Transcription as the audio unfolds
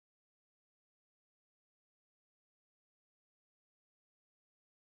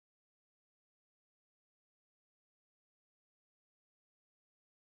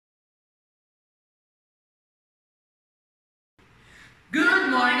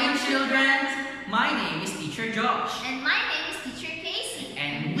morning, children. My name is Teacher Josh. And my name is Teacher Casey.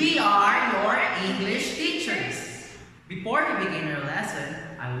 And we are your English teachers. Before we begin our lesson,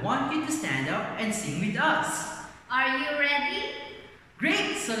 I want you to stand up and sing with us. Are you ready?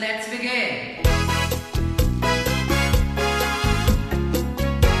 Great, so let's begin.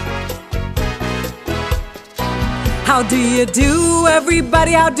 How do you do,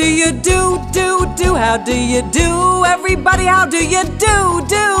 everybody? How do you do? How do you do, everybody? How do you do?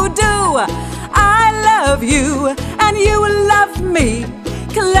 I love you and you love me.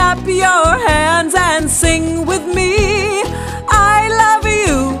 Clap your hands and sing with me. I love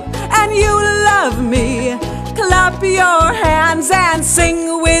you and you love me. Clap your hands and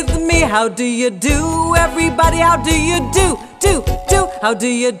sing with me. How do you do, everybody? How do you do? How do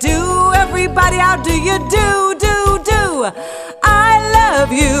you do, everybody? How do you do? I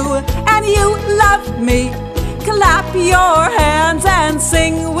love you and you love me. Clap your hands and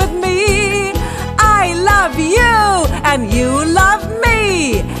sing with me. I love you and you love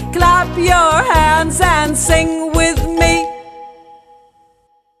me. Clap your hands and sing with me.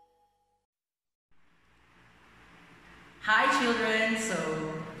 Hi children, so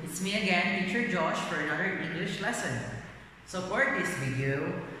it's me again, Teacher Josh, for another English lesson. So for this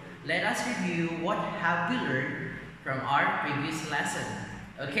video, let us review what have we learned from our previous lesson.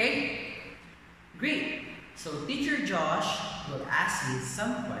 Okay? Great! So Teacher Josh will ask you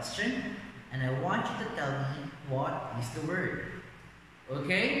some question and I want you to tell me what is the word.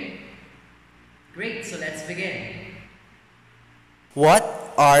 Okay? Great, so let's begin. What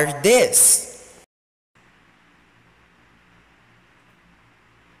are these?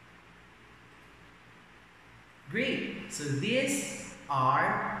 Great, so these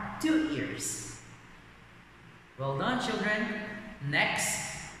are 2 ears. Well done, children. Next,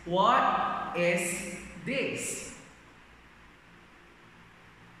 what is this?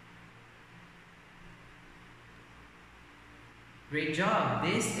 Great job.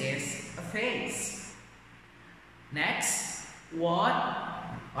 This is a face. Next, what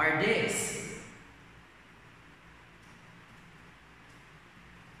are these?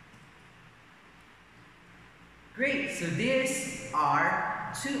 Great. So these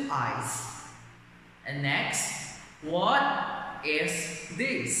are 2 eyes. And next, what is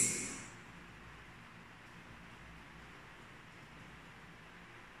this?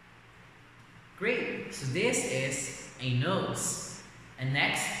 Great. So this is a nose. And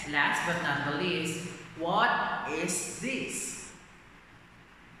next, last but not the least, what is this?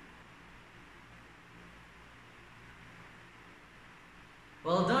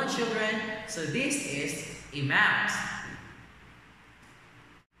 Well done, children. So this is a mouse.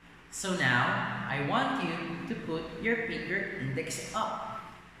 So now, I want you to put your finger index up.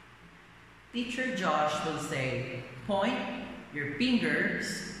 Teacher Josh will say, point your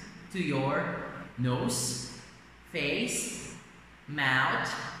fingers to your nose, face,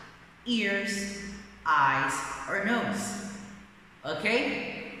 mouth, ears, eyes, or nose.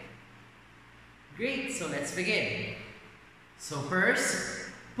 Okay? Great, so let's begin. So first,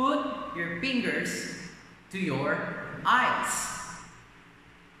 put your fingers to your eyes.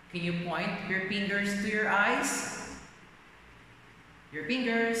 Can you point your fingers to your eyes? Your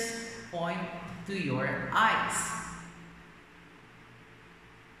fingers point to your eyes.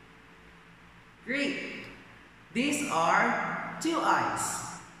 Great. These are 2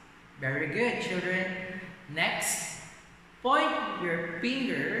 eyes. Very good, children. Next, point your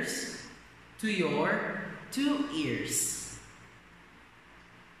fingers to your 2 ears.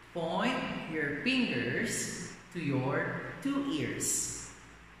 Point your fingers to your 2 ears.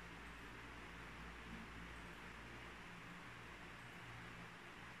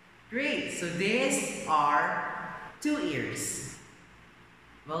 Great, so these are 2 ears.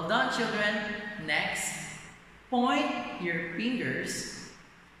 Well done, children. Next, point your fingers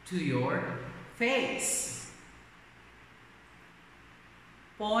to your face.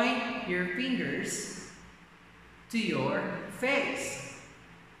 Point your fingers to your face.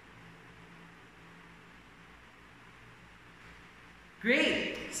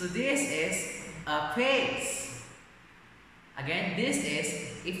 Great, so this is a face. Again, this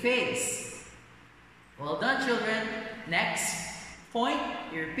is a face. Well done, children. Next, point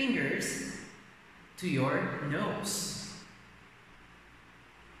your fingers to your nose.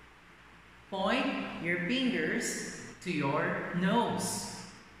 Point your fingers to your nose.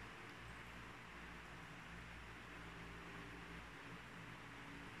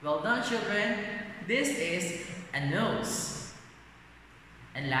 Well done, children. This is a nose.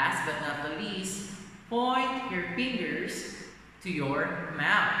 And last but not the least, point your fingers to your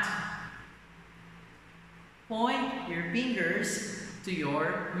mouth. Point your fingers to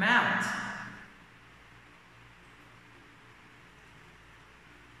your mouth.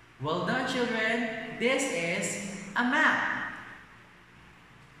 Well done, children. This is a map.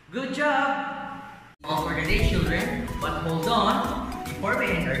 Good job. All for today, children. But hold on. Before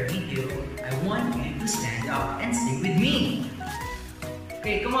we end our video, I want you to stand up and sing with me.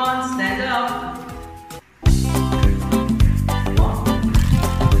 Okay, come on, stand up.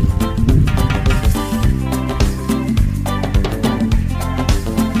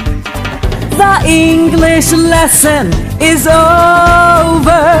 The English lesson is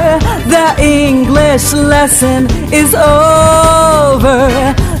over. The English lesson is over.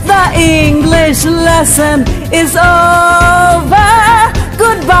 The English lesson is over.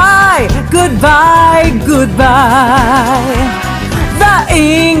 Goodbye, goodbye, goodbye. The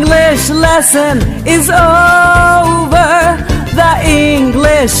English lesson is over. The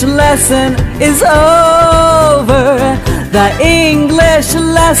English lesson is over. The English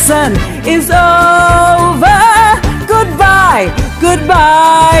lesson is over. Goodbye,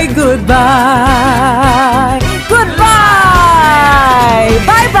 goodbye, goodbye.